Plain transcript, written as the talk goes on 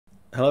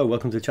Hello,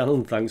 welcome to the channel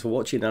and thanks for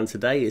watching. And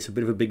today it's a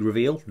bit of a big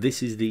reveal.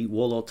 This is the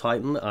Warlord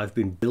Titan. I've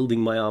been building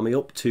my army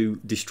up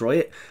to destroy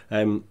it.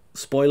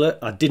 Spoiler,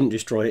 I didn't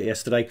destroy it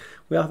yesterday.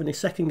 We're having a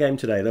second game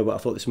today though, but I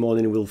thought this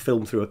morning we'll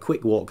film through a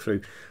quick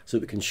walkthrough so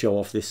that we can show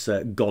off this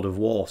God of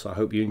War. So I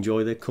hope you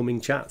enjoy the coming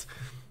chat.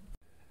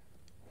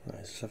 Right,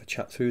 let's have a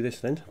chat through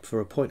this then. For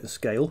a point of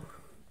scale,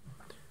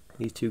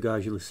 these two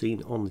guys you'll have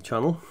seen on the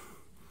channel.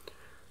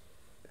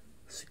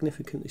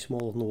 Significantly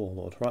smaller than the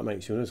Warlord. Right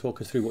mate, so you want to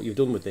talk us through what you've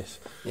done with this?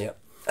 Yeah,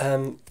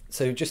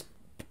 so just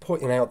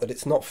pointing out that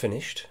it's not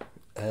finished.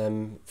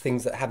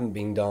 Things that haven't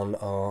been done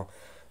are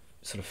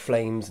sort of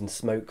flames and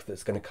smoke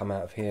that's going to come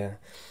out of here.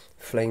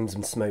 Flames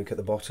and smoke at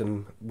the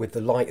bottom with the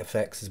light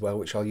effects as well,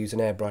 which I'll use an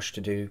airbrush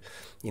to do,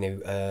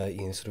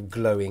 sort of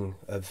glowing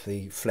of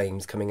the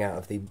flames coming out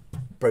of the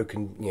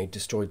broken,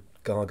 destroyed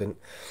gargant.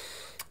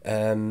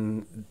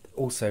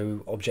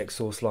 Also object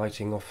source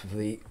lighting off of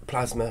the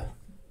plasma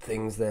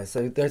things there,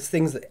 so there's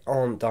things that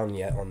aren't done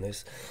yet on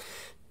this,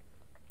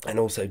 and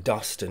also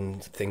dust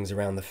and things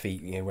around the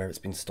feet, where it's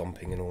been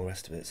stomping and all the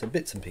rest of it, so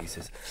bits and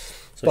pieces.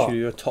 So should we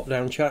do a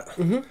top-down chat?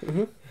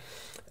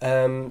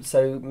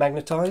 So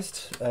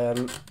magnetized,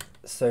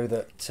 so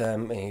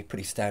that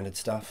pretty standard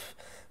stuff,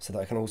 so that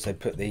I can also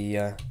put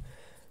the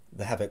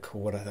Havoc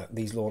or whatever,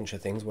 these launcher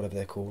things, whatever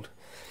they're called.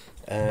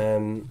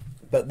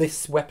 But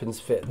this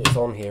weapons fit that's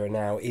on here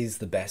now is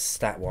the best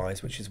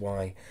stat-wise, which is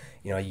why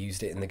I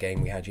used it in the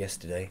game we had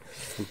yesterday.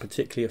 And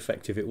particularly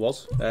effective it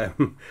was.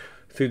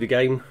 Through the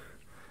game,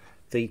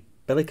 the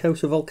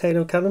Bellicosa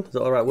volcano cannon, is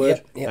that the right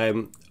word?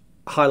 Yeah.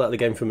 Highlight of the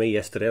game for me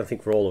yesterday, I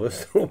think for all of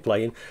us who were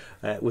playing,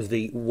 was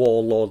the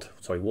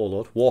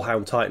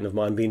Warhound Titan of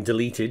mine being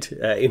deleted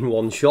in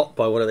one shot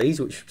by one of these,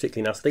 which is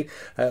particularly nasty.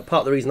 Part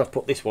of the reason I've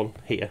put this one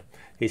here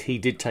is he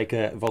did take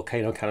a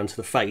volcano cannon to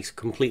the face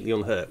completely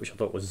unhurt, which I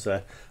thought was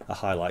a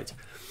highlight.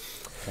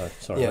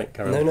 Sorry, mate,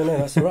 carry on. No,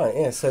 that's all right.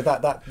 Yeah, so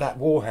that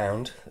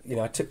Warhound,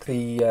 I took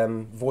the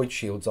void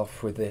shields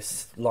off with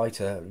this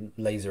lighter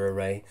laser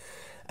array,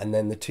 and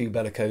then the two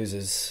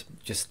Bellicosas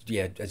just,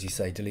 as you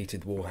say,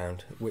 deleted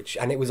Warhound,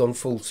 and it was on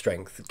full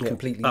strength,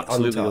 completely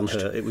absolutely untouched.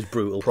 Unhurt. It was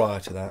brutal prior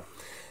to that.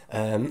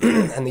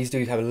 And these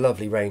dudes have a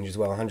lovely range as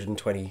well,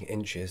 120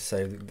 inches.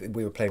 So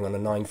we were playing on a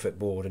 9-foot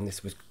board, and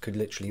this was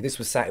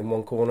sat in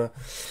one corner,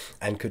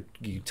 and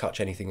you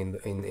touch anything in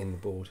the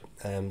board.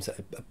 So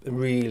a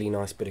really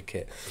nice bit of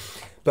kit.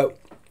 But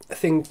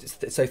things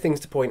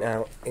to point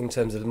out in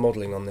terms of the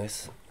modelling on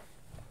this.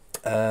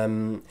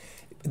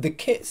 The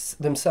kits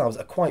themselves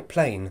are quite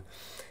plain.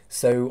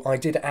 So I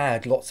did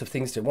add lots of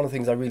things to it. One of the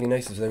things I really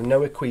noticed was there were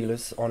no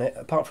Aquilas on it,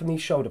 apart from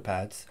these shoulder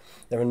pads.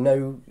 There's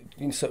no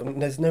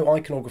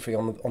iconography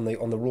on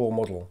the raw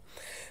model.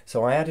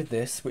 So I added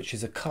this, which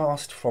is a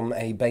cast from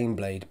a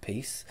Baneblade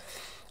piece.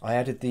 I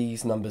added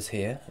these numbers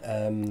here.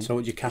 So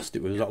what did you cast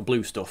it with? Was that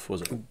blue stuff,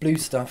 was it? Blue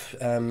stuff,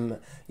 to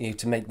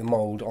make the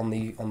mould on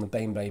the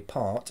Baneblade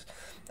part,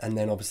 and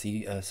then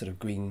obviously sort of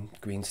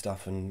green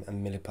stuff and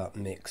milliput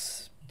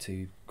mix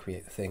to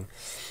create the thing.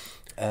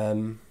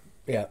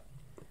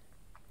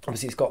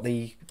 Obviously, it's got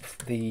the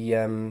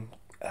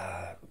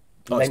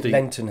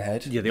lantern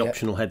head. Yeah, the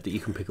optional head that you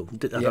can pick up. I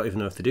don't even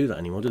know if they do that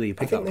anymore. Do they?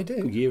 I think they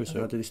do. A year or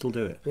so. Do they still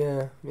do it?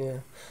 Yeah, I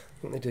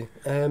think they do.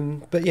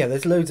 But yeah,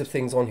 there's loads of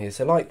things on here.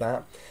 So like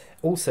that.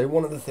 Also,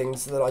 one of the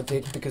things that I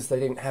did, because they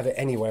didn't have it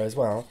anywhere as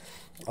well,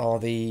 are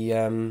the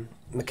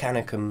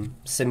Mechanicum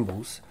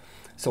symbols.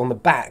 So on the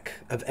back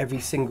of every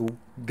single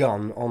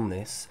gun on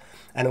this,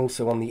 and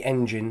also on the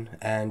engine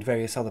and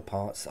various other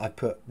parts, I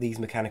put these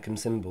Mechanicum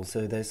symbols.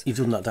 So you've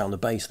done that down the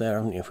base there,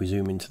 haven't you? If we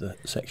zoom into the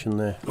section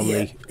there,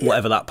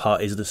 whatever that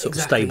part is, the sort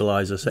of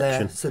stabilizer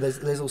section. There. So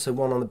there's also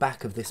one on the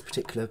back of this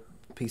particular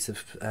piece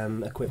of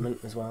equipment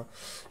as well.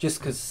 Just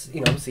because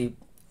obviously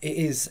it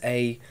is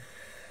a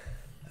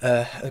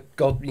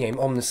god,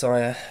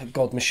 Omnissiah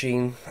god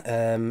machine.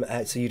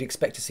 So you'd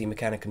expect to see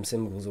Mechanicum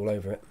symbols all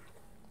over it.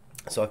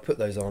 So I put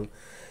those on,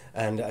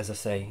 and as I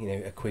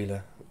say,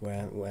 Aquila,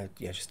 where I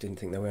just didn't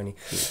think there were any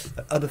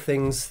other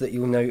things that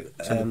you'll note.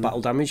 So the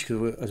battle damage,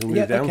 because as we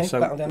move down. Okay, so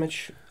battle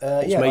damage.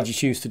 What's made you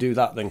choose to do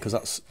that then? Because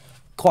that's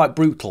quite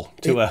brutal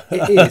to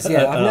it is.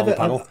 Yeah,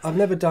 I've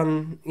never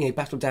done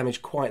battle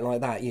damage quite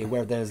like that.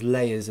 Where there's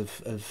layers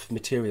of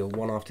material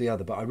one after the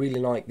other. But I really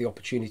like the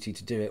opportunity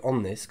to do it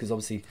on this, because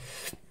obviously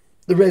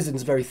the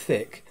resin's very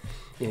thick.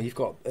 You've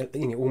got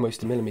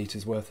almost a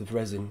millimetre's worth of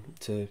resin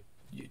to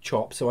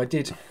chop. So I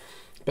did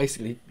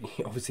basically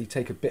obviously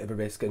take a bit of a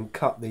risk and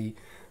cut the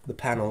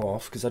panel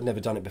off, because I'd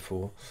never done it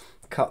before.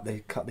 Cut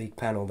the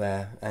panel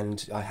there,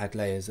 and I had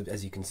layers of,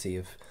 as you can see,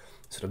 of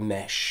sort of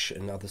mesh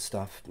and other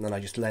stuff, and then I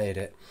just layered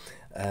it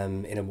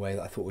in a way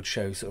that I thought would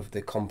show sort of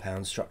the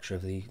compound structure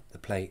of the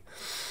plate.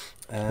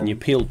 And you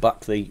peeled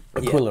back the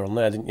Aquila on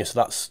there, didn't you?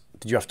 So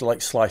did you have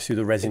to slice through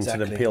the resin to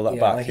then peel that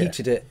back? I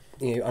heated it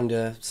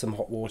under some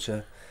hot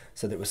water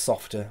so that it was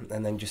softer,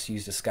 and then just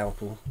used a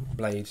scalpel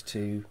blade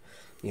to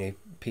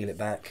peel it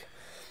back.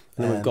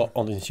 And then we've got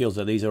on the shields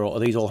there. Are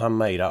these all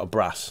handmade out of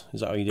brass?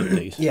 Is that how you did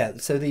these? Yeah.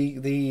 So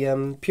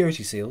the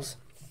purity seals,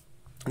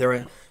 there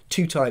are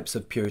two types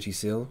of purity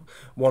seal.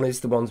 One is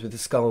the ones with the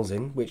skulls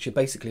in, which are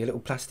basically a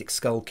little plastic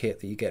skull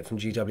kit that you get from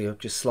GW.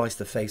 Just slice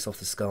the face off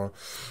the skull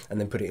and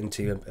then put it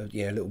into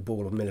a little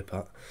ball of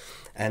milliput.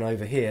 And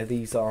over here,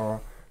 these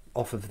are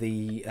off of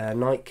the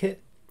Knight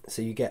kit.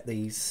 So you get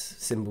these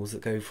symbols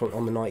that go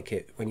on the Knight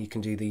kit when you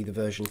can do the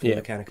version from the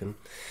Mechanicum.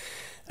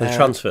 The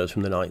transfers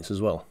from the Knights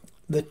as well.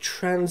 The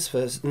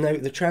transfers, no,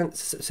 the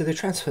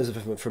transfers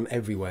are from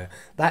everywhere.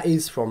 That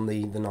is from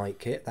the Knight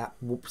kit, that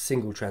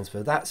single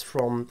transfer. That's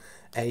from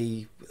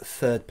a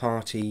third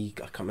party,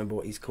 I can't remember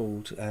what he's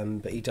called,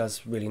 but he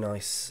does really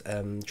nice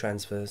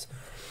transfers.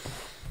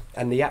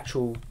 And the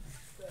actual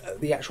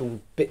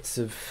bits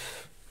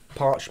of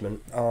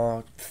parchment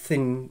are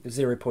thin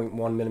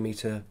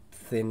 0.1mm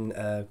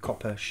thin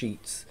copper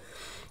sheets,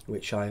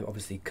 which I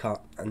obviously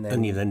cut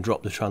and you then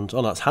drop the trans.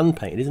 Oh, that's hand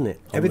painted, isn't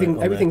it?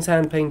 Everything's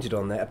hand painted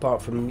on there,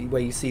 apart from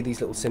where you see these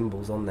little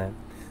symbols on there.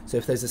 So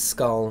if there's a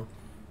skull,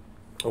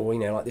 or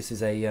like this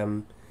is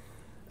a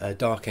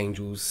Dark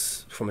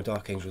Angels from a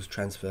Dark Angels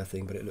transfer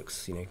thing, but it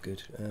looks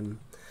good.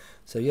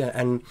 So yeah,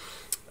 and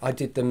I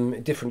did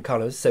them different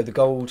colours. So the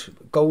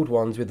gold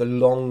ones with the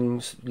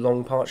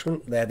long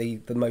parchment, they're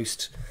the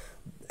most.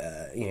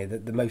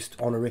 The most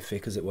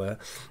honorific, as it were,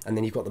 and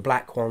then you've got the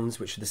black ones,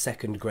 which are the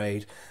second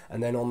grade,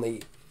 and then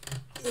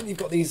then you've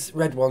got these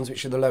red ones,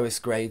 which are the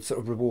lowest grade,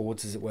 sort of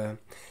rewards, as it were.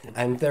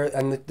 And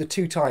the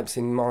two types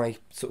in my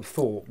sort of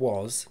thought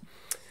was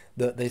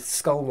that the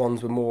skull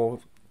ones were more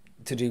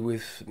to do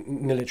with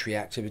military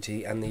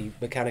activity, and the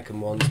Mechanicum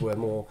ones were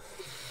more.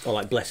 Or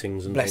like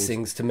blessings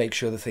things. To make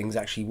sure the things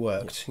actually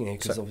worked,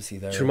 because obviously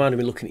they're. Just reminded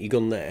me, looking at your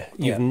gun there,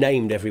 you've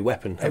named every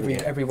weapon.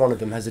 Every one of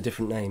them has a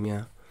different name,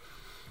 yeah.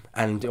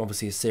 And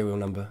obviously a serial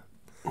number.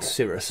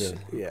 Cirrus,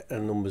 yeah,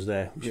 and numbers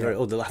there. I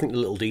think the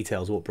little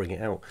details are what bring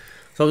it out.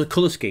 So the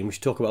colour scheme, we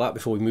should talk about that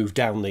before we move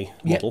down the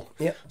model.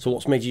 Yeah. So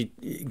what's made you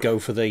go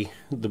for the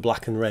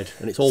black and red?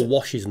 And it's all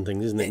washes and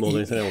things, isn't it, more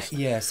than anything else?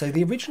 Yeah, so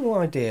the original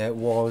idea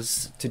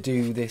was to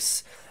do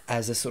this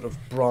as a sort of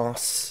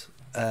brass,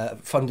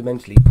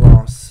 fundamentally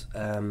brass,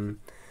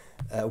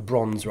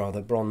 bronze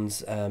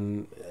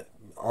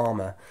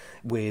armour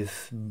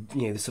with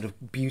the sort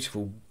of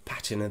beautiful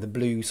pattern of the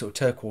blue sort of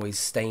turquoise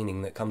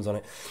staining that comes on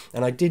it.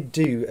 And I did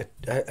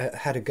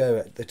had a go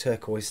at the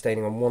turquoise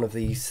staining on one of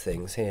these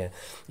things here.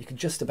 You could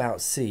just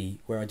about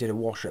see where I did a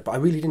wash it, but I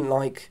really didn't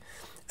like,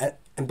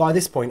 and by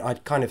this point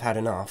I'd kind of had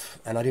enough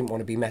and I didn't want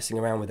to be messing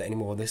around with it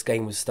anymore. This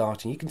game was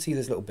starting. You can see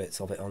there's little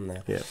bits of it on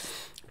there. Yeah.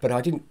 But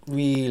I didn't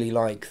really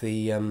like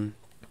the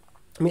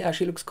I mean, it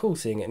actually looks cool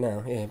seeing it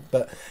now, yeah.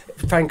 But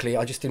frankly,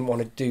 I just didn't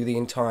want to do the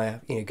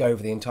entire, go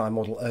over the entire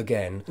model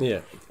again.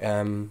 Yeah.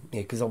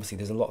 Because obviously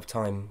there's a lot of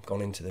time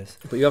gone into this.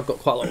 But you have got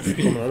quite a lot of,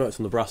 I know it's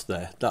on the brass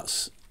there.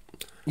 That's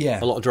a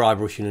lot of dry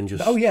brushing and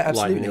just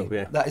absolutely. up,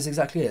 yeah. That is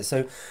exactly it.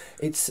 So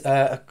it's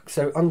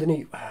so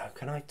underneath.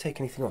 Can I take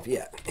anything off?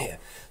 Yeah.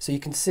 So you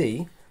can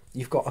see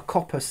you've got a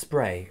copper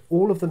spray.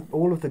 All of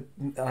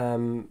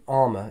the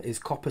armour is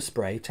copper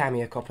spray,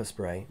 Tamiya copper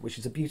spray, which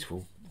is a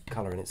beautiful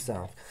colour in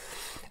itself.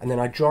 And then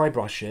I dry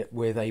brush it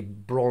with a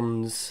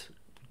bronze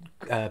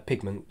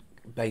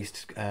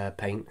pigment-based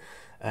paint.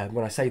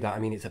 When I say that, I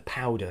mean it's a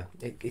powder.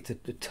 It's a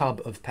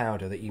tub of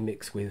powder that you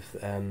mix with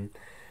a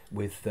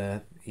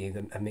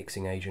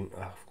mixing agent.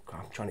 Oh, God,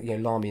 I'm trying to,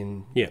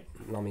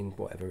 Larmian,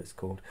 whatever it's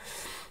called.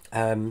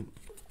 And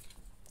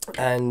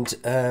then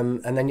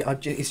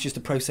it's just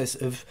a process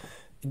of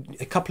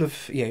a couple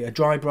of a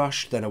dry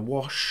brush, then a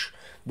wash.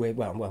 I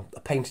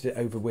painted it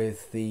over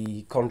with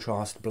the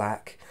contrast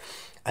black.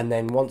 And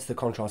then once the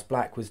contrast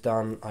black was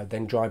done, I'd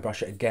then dry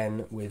brush it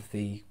again with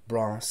the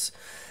brass.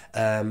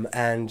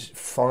 And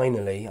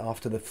finally,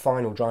 after the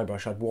final dry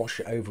brush, I'd wash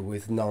it over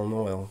with Nuln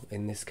oil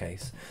in this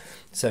case.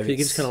 So it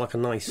gives kind of like a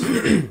nice,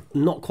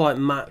 not quite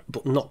matte,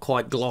 but not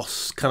quite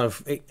gloss, kind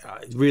of,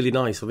 it's really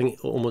nice. I think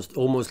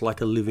almost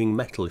like a living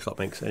metal, if that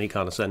makes any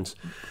kind of sense.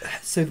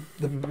 So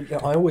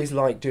I always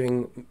like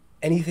doing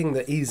anything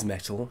that is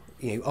metal,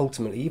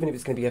 ultimately, even if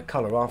it's going to be a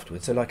colour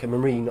afterwards. So like a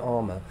marine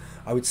armour,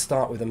 I would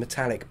start with a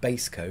metallic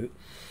base coat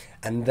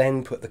and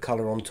then put the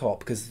colour on top,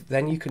 because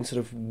then you can sort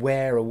of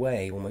wear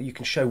away, or you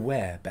can show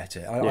wear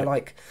better. I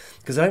like,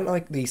 because I don't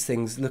like these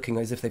things looking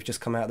as if they've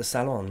just come out of the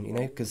salon,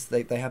 because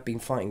they have been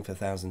fighting for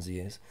thousands of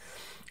years.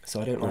 So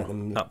I don't like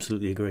them.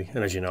 Absolutely agree.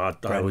 And as you know,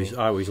 I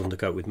always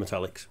undercoat with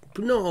metallics,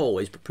 but not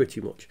always, but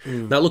pretty much.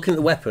 Now looking at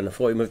the weapon, I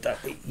thought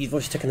you've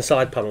obviously taken the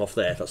side panel off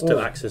there. That's 2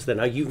 axis there.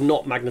 Now you've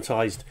not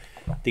magnetised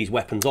these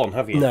weapons on,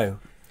 have you? No.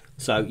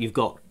 So you've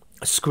got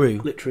a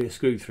screw, literally a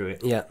screw through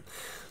it. Yeah.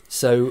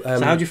 So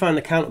how do you find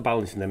the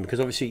counterbalancing then?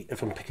 Because obviously,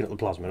 if I'm picking up the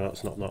plasma,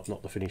 that's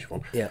not the finished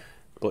one. Yeah.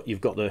 But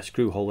you've got the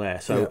screw hole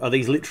there. So are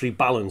these literally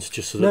balanced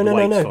just so that the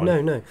weight's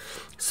fine? No.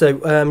 So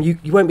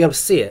you won't be able to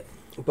see it,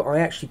 but I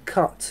actually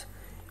cut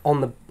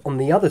on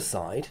the other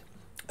side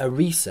a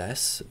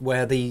recess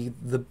where the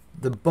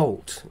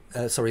bolt,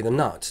 the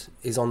nut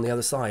is on the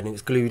other side and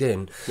it's glued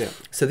in. Yeah.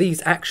 So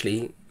these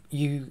actually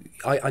you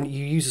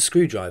use a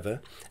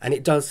screwdriver and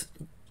it does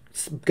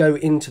go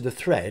into the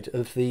thread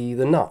of the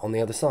nut on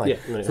the other side. Yeah,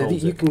 and it so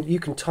holds you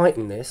can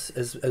tighten this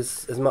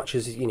as much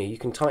as you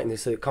can tighten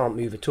this so it can't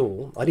move at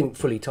all. I didn't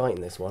fully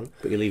tighten this one,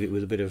 but you leave it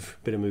with a bit of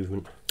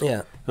movement.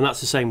 Yeah, and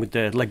that's the same with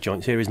the leg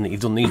joints here, isn't it?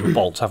 You've done these with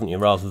bolts, haven't you?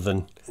 Rather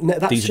than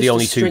these are the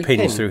only two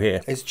pins through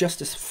here. It's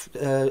just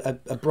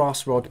a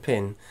brass rod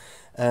pin.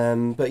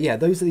 But yeah,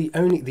 those are the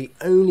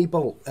only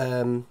bolt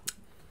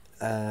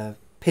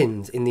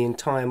pins in the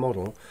entire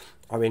model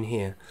are in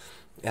here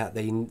at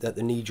the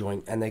knee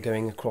joint, and they're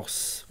going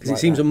across. Because it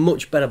seems a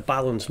much better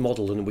balanced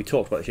model than we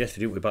talked about this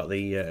yesterday, didn't we, about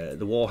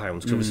the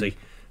Warhounds? Because obviously,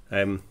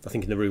 I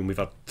think in the room we've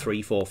had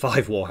 3, 4,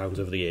 5 Warhounds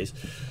over the years,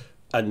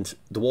 and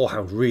the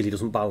Warhound really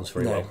doesn't balance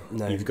very well.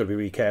 No. You've got to be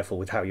really careful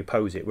with how you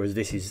pose it. Whereas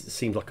this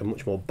seems like a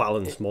much more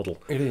balanced model.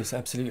 It is,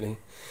 absolutely.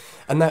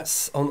 And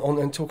that's on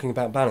and talking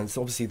about balance.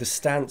 Obviously, the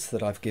stance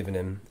that I've given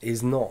him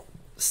is not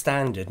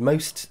standard.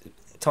 Most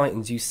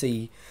Titans you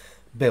see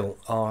built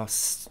are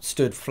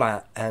stood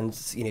flat, and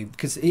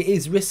because it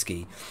is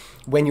risky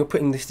when you're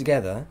putting this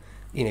together,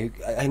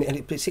 and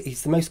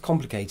it's the most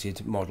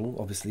complicated model,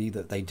 obviously,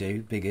 that they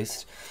do,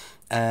 biggest,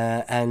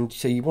 and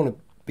so you want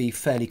to be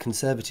fairly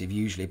conservative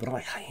usually, but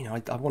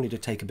I wanted to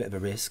take a bit of a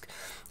risk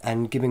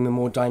and give him a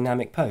more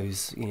dynamic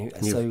pose,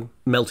 And so you've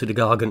melted a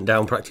gargant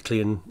down practically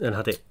and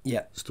had it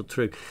stood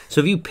through. So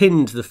have you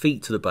pinned the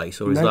feet to the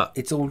base, or is that?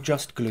 It's all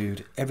just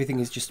glued. Everything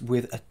is just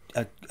with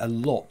a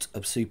lot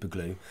of super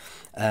glue.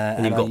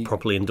 And you've got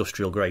properly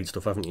industrial grade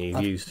stuff, haven't you? I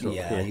use,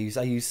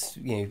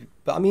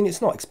 but I mean,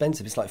 it's not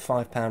expensive. It's like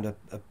 £5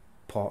 a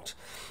pot,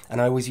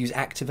 and I always use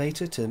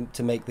activator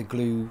to make the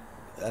glue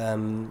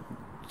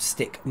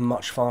stick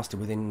much faster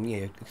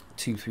within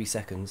 2-3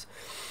 seconds,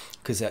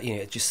 because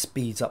it just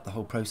speeds up the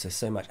whole process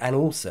so much. And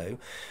also,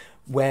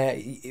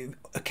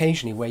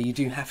 occasionally where you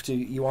do have to,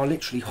 you are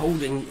literally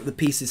holding the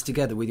pieces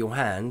together with your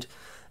hand.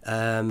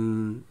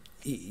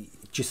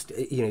 You're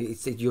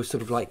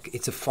sort of like,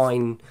 it's a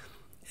fine.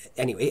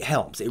 Anyway, it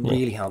helps. It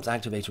really helps.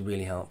 Activator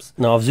really helps.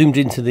 Now I've zoomed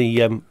into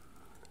the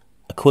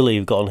Aquila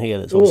you've got on here.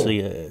 That's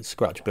obviously a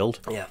scratch build.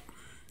 Yeah.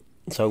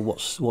 So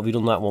what have you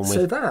done that one with?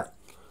 So that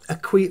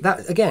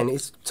again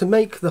is to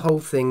make the whole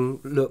thing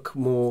look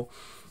more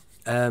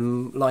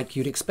like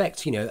you'd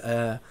expect.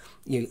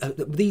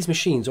 These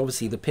machines are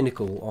obviously the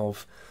pinnacle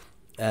of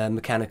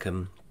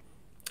Mechanicum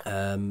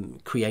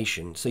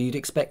creation. So you'd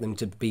expect them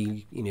to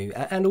be,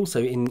 and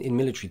also in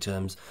military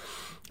terms,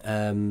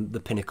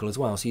 the pinnacle as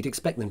well. So you'd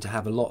expect them to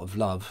have a lot of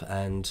love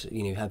and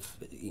have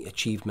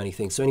achieved many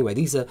things. So anyway,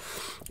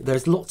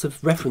 there's lots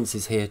of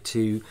references here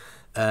to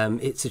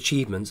its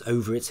achievements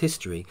over its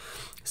history.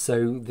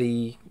 So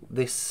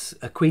this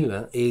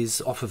Aquila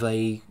is off of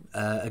a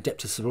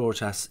Adeptus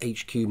Sororitas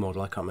HQ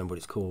model. I can't remember what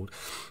it's called,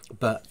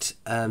 but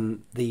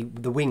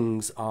the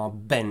wings are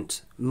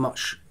bent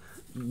much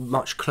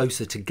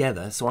closer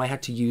together. So I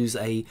had to use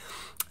a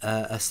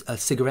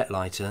cigarette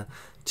lighter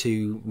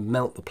to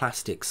melt the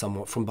plastic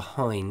somewhat from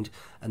behind,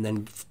 and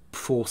then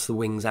force the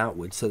wings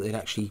outwards so that they'd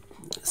actually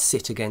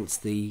sit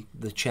against the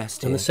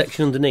chest. And here. the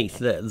section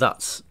underneath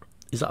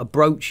is that a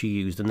brooch you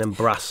used, and then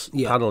brass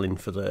panelling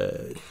for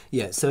the?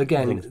 Yeah. So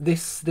again,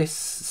 this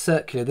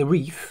circular, the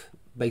wreath,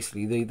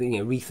 basically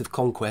the wreath of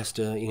conquest,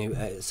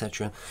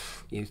 etc.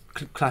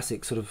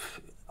 Classic sort of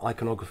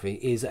iconography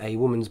is a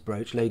woman's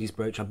brooch, lady's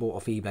brooch. I bought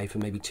off eBay for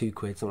maybe £2,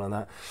 something like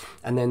that.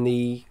 And then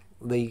the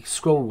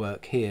scroll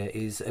work here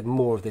is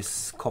more of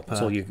this copper.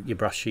 It's all your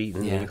brass sheet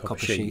and your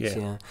copper sheet. Sheets,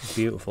 yeah.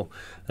 Beautiful.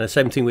 And the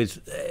same thing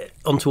with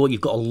onto what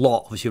you've got a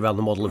lot obviously around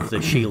the model of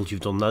the shields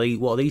you've done. Now,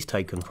 what are these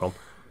taken from?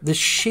 The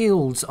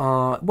shields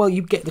are, well,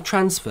 you get the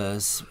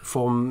transfers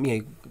from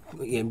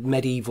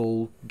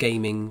medieval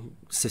gaming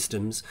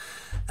systems,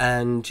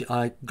 and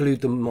I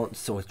glued them on,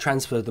 or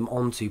transferred them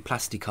onto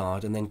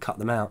plasticard and then cut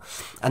them out.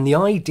 And the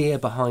idea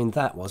behind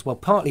that was, well,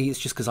 partly it's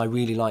just because I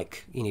really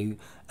like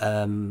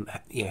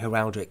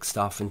heraldic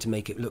stuff, and to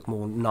make it look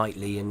more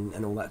knightly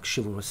and all that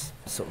chivalrous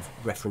sort of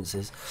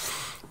references.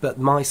 But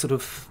my sort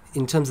of,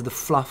 in terms of the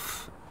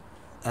fluff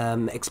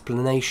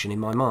explanation in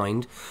my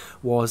mind,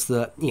 was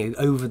that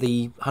over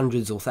the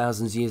hundreds or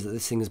thousands of years that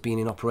this thing has been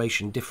in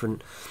operation,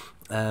 different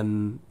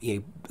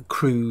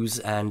crews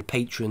and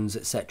patrons,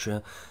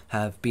 etc.,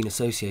 have been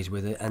associated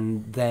with it,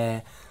 and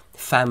their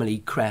family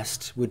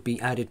crest would be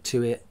added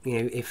to it,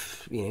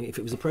 if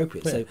it was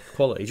appropriate. Yeah, so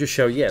quality, just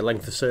show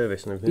length of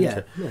service and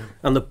everything. Yeah.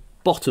 And the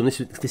bottom, this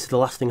is the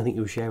last thing I think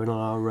you were sharing on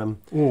our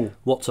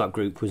WhatsApp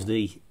group, was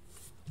the,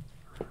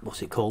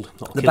 what's it called?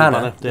 Not the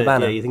banner. The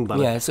banner. Yeah, you think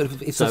banner. Yeah, sort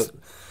of. It's so,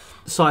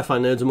 sci-fi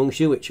nerds amongst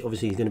you, which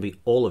obviously is going to be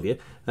all of you,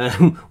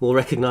 will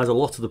recognise a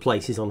lot of the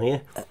places on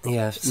here.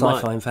 Yeah,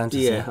 sci-fi and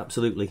fantasy. Yeah,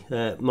 absolutely.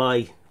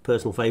 My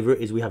personal favourite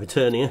is we have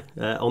Eternia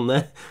on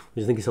there,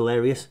 which I think is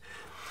hilarious.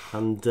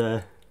 And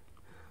that's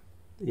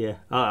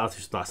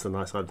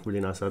a really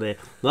nice idea.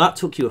 Now, that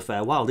took you a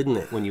fair while, didn't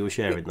it, when you were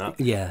sharing that?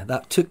 Yeah,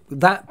 that took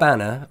that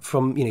banner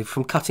from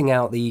cutting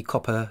out the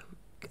copper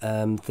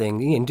thing,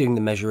 you know, doing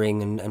the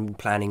measuring and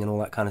planning and all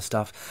that kind of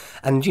stuff,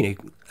 and you know,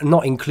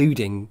 not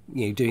including,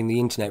 you know, doing the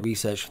internet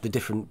research for the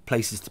different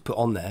places to put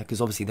on there,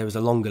 because obviously there was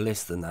a longer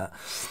list than that.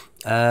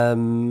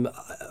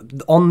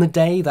 On the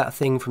day, that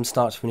thing from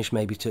start to finish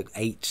maybe took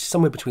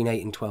somewhere between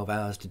 8 and 12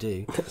 hours to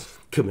do.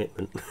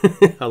 Commitment.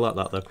 I like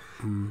that though.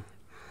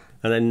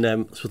 And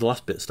then so the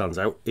last bit that stands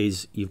out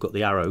is you've got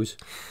the arrows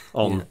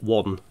on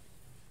one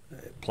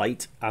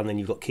plate, and then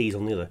you've got keys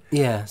on the other.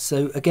 Yeah,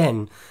 so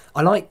again,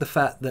 I like the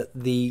fact that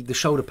the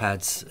shoulder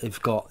pads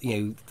have got,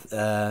 you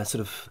know, sort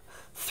of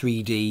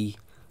 3D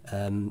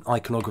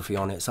iconography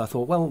on it. So I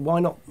thought, well, why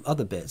not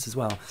other bits as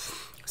well?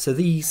 So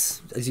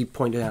these, as you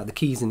pointed out, the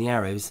keys and the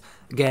arrows,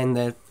 again,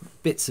 they're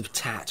bits of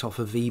tat off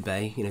of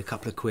eBay, you know, a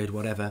couple of quid,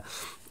 whatever.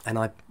 And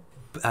I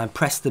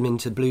pressed them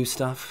into blue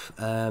stuff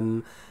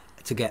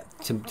to get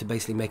to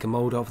basically make a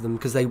mould of them,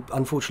 because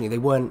unfortunately they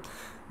weren't,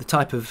 the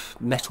type of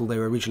metal they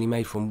were originally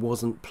made from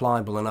wasn't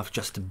pliable enough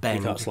just to bend.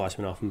 You can't slice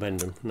them off and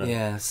bend them. No.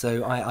 Yeah,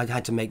 so I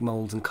had to make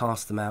moulds and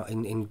cast them out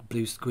in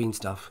green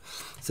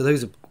stuff. So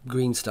those are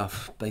green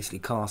stuff, basically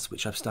cast,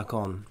 which I've stuck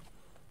on.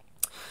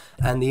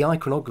 And the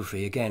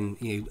iconography, again,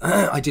 you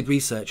know, I did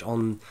research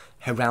on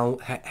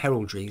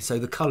heraldry. So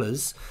the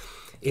colours,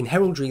 in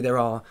heraldry there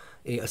are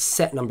a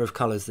set number of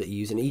colours that you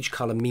use, and each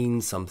colour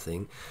means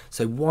something.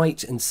 So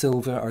white and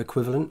silver are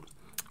equivalent,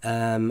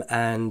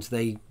 and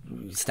they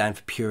stand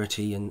for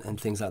purity and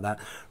things like that.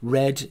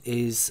 Red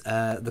is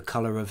the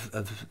colour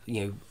of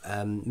you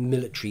know,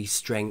 military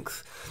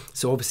strength.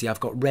 So obviously I've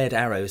got red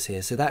arrows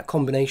here. So that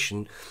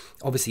combination,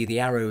 obviously the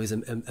arrow is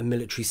a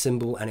military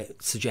symbol, and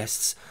it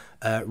suggests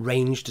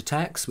ranged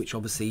attacks, which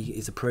obviously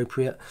is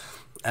appropriate,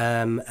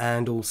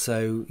 and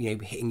also, you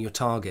know, hitting your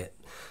target.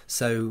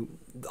 So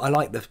I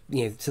like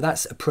you know, so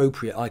that's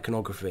appropriate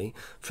iconography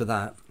for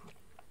that.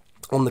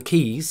 On the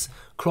keys,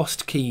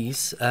 crossed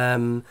keys,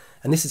 and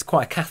this is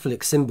quite a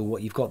Catholic symbol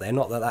what you've got there.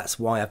 Not that that's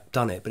why I've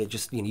done it, but it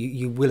just, you know,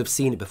 you will have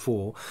seen it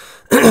before.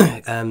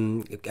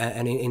 And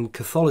in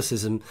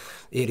Catholicism,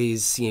 it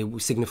is, you know,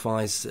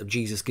 signifies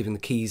Jesus giving the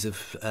keys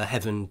of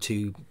heaven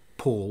to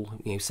Paul,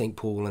 you know, Saint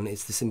Paul, and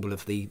it's the symbol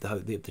of the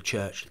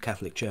church, the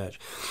Catholic Church.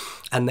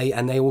 And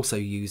they also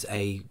use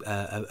a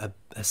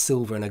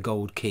silver and a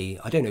gold key.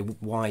 I don't know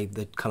why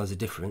the colours are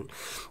different,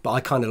 but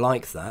I kind of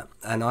like that,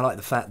 and I like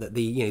the fact that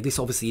you know, this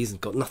obviously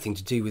isn't got nothing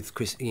to do with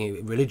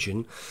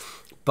religion,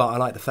 but I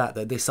like the fact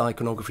that this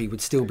iconography would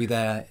still be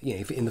there, you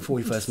know, in the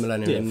 41st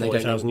millennium. Yeah, and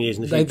 40,000 years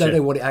in the they future. don't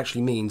know what it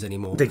actually means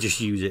anymore. They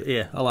just use it.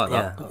 Yeah, I like that.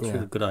 Yeah, That's a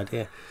really good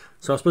idea.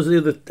 So I suppose the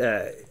other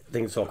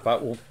thing to talk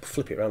about, we'll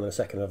flip it around in a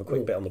second and have a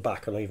quick bit on the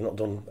back. I know you've not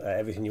done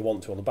everything you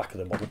want to on the back of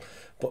the model,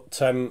 but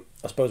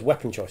I suppose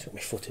weapon choice. Got my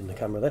foot in the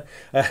camera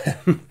there.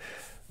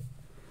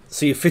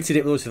 So you've fitted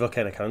it with loads of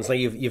volcano cannons. Now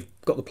you've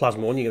got the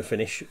plasma one you're going to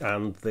finish,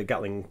 and the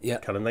Gatling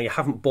cannon. Now you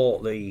haven't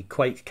bought the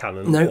Quake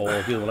cannon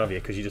or the other one, have you?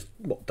 Because you just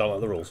don't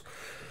like the rules.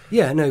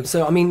 Yeah, no.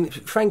 So I mean,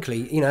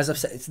 frankly, you know, as I've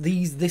said,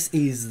 this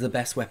is the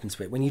best weapon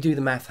split. When you do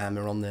the math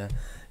hammer on the,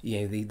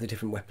 you know, the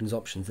different weapons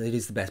options, it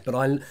is the best.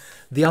 But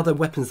the other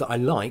weapons that I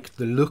like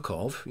the look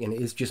of, you know,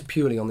 is just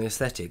purely on the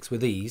aesthetics with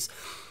these.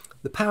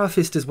 The Power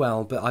Fist as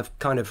well, but I've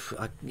kind of,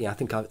 I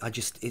think I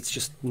just, it's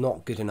just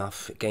not good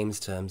enough at games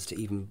terms to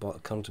even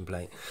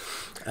contemplate.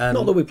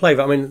 Not that we play,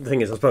 but I mean, the thing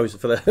is, I suppose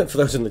for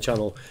those on the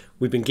channel,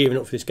 we've been gearing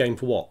up for this game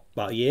for what,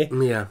 about a year?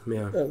 Yeah.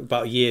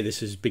 About a year this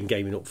has been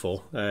gaming up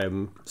for.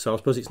 So I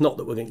suppose it's not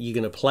that you're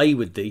going to play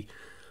with the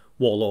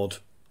Warlord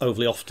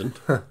overly often.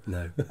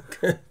 No,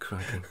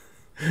 cracking.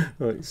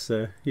 Right, it's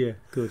yeah,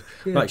 good.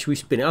 Yeah. Right, should we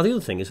spin it? Oh, the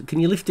other thing is,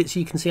 can you lift it so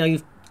you can see how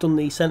you've done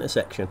the centre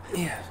section?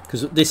 Yeah.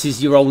 Because this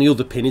is your only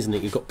other pin, isn't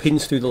it? You've got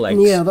pins through the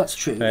legs. Yeah, that's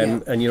true.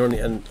 And you're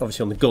and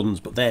obviously on the guns,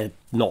 but they're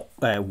not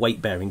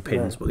weight-bearing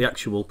pins. Right. But the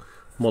actual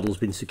model's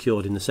been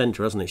secured in the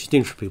centre, hasn't it? It's just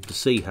interesting for people to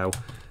see how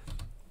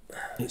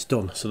it's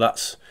done. So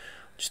that's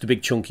just a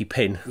big chunky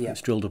pin that's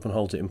drilled up and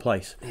holds it in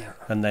place. Yeah.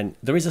 And then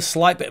there is a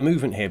slight bit of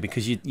movement here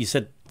because you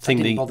said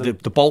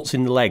the bolts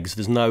in the legs.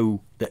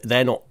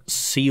 They're not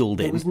sealed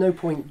in. There was no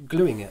point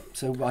gluing it,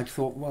 so I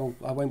thought, well,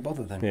 I won't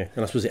bother then. Yeah,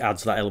 and I suppose it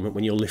adds that element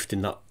when you're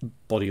lifting that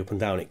body up and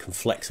down. It can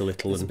flex a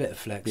little. There's a bit of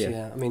flex,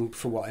 yeah. I mean,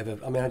 for whatever.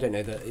 I mean, I don't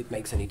know that it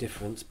makes any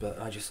difference,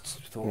 but I just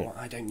thought, well,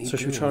 I don't need. So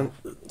should we try and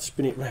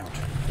spin it round?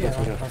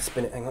 Yeah, I'll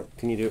spin it. Hang on.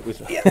 Can you do it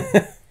with?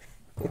 Yeah.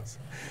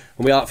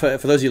 And we are, for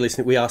those of you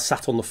listening, we are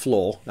sat on the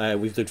floor.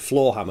 We've did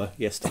floor hammer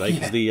yesterday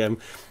because the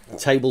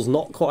table's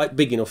not quite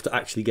big enough to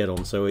actually get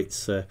on, so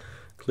it's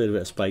cleared a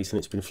bit of space and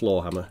it's been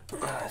floor hammer.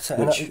 So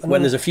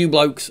when there's a few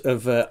blokes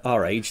of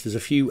our age, there's a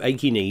few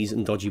achy knees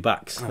and dodgy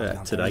backs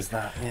today.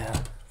 That,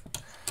 yeah.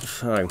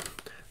 So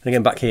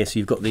again, back here, so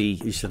you've got the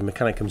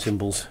Mechanicum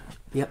symbols.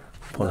 Yep.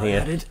 On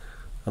here, added.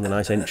 And the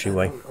nice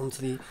entryway.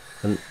 Onto the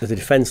and the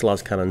defence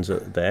las cannons are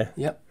there.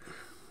 Yep.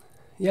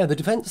 Yeah, the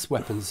defence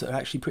weapons are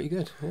actually pretty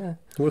good. Yeah.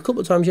 Well, a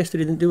couple of times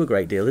yesterday didn't do a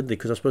great deal, did they?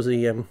 Because I suppose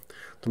the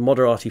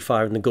Moderati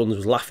firing the guns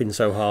was laughing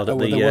so hard at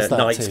the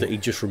knights that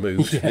he'd just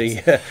removed. Yes.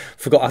 They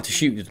forgot how to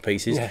shoot the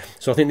pieces. Yeah.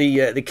 So I think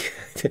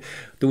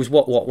there was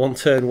one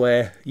turn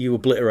where you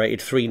obliterated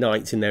 3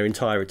 knights in their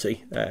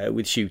entirety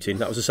with shooting.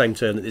 That was the same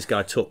turn that this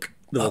guy took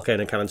the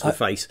volcano cannon to the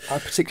face. I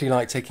particularly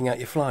like taking out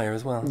your flyer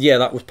as well. Yeah,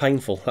 that was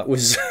painful. That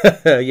was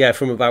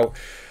from about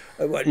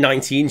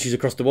 90 inches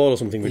across the wall or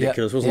something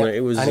ridiculous, wasn't it? It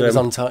was, and it was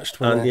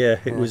untouched. And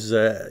it was.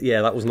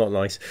 That was not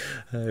nice.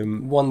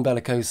 One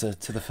bellicosa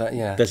to the face.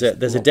 Yeah.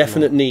 There's a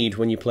definite need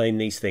when you're playing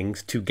these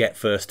things to get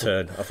first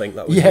turn. I think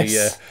that was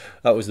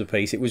that was the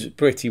piece. It was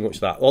pretty much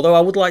that. Although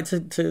I would like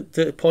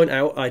to point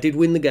out, I did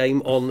win the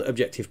game on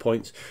objective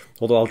points.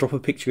 Although I'll drop a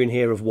picture in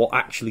here of what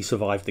actually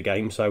survived the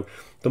game. So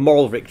the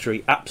moral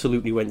victory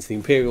absolutely went to the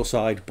Imperial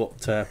side, but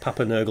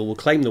Papa Nurgle will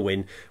claim the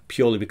win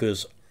purely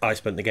because I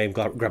spent the game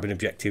grabbing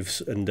objectives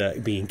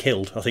and being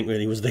killed. I think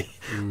really was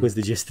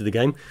the gist of the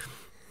game.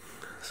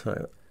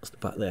 So that's the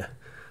back there.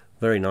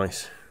 Very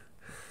nice.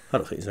 I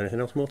don't think there's anything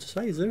else more to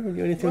say, is there?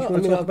 Anything else you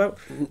want to talk about?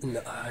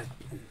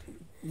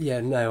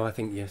 No, I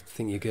think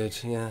you're good.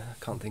 Yeah, I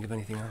can't think of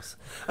anything else.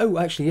 Oh,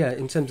 actually, yeah.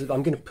 In terms of,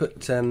 I'm going to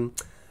put a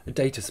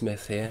data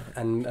smith here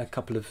and a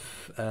couple of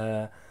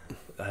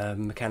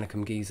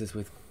Mechanicum geezers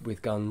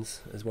with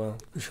guns as well.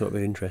 Sure, it'd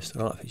be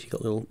interesting. I like that you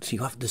got little. So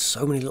there's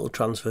so many little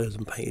transfers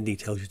and painting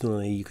details you've done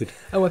on there. You could.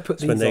 I put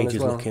spend these on ages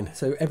as well. looking.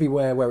 So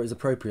everywhere where it was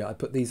appropriate, I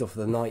put these off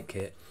the knight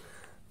kit.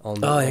 I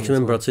can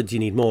remember. I said, "Do you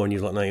need more?" And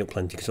you're like, "No, you've got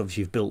plenty." Because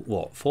obviously you've built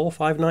what 4 or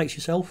 5 knights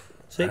yourself.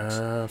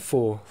 6,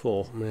 4.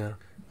 Yeah.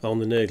 On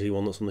the Nurgly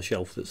one that's on the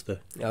shelf. That's the.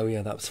 Oh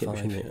yeah, that's 5.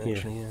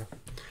 Actually, yeah.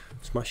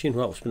 Smashing.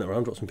 Well, I'll spin it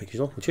around. Drop some pictures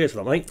on. Well, cheers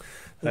for that, mate.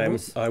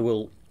 I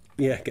will.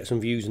 Get some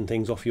views and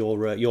things off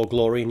your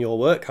glory and your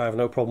work. I have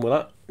no problem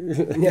with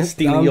that.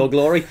 Stealing your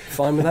glory.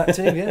 Fine with that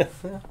too, yeah.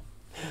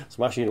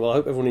 Smashing. Well, I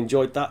hope everyone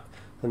enjoyed that.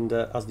 And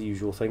as the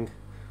usual thing,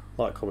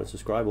 like, comment,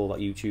 subscribe, all that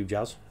YouTube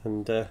jazz.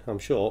 And I'm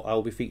sure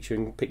I'll be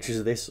featuring pictures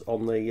of this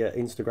on the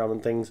Instagram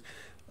and things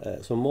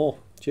some more.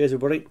 Cheers,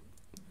 everybody.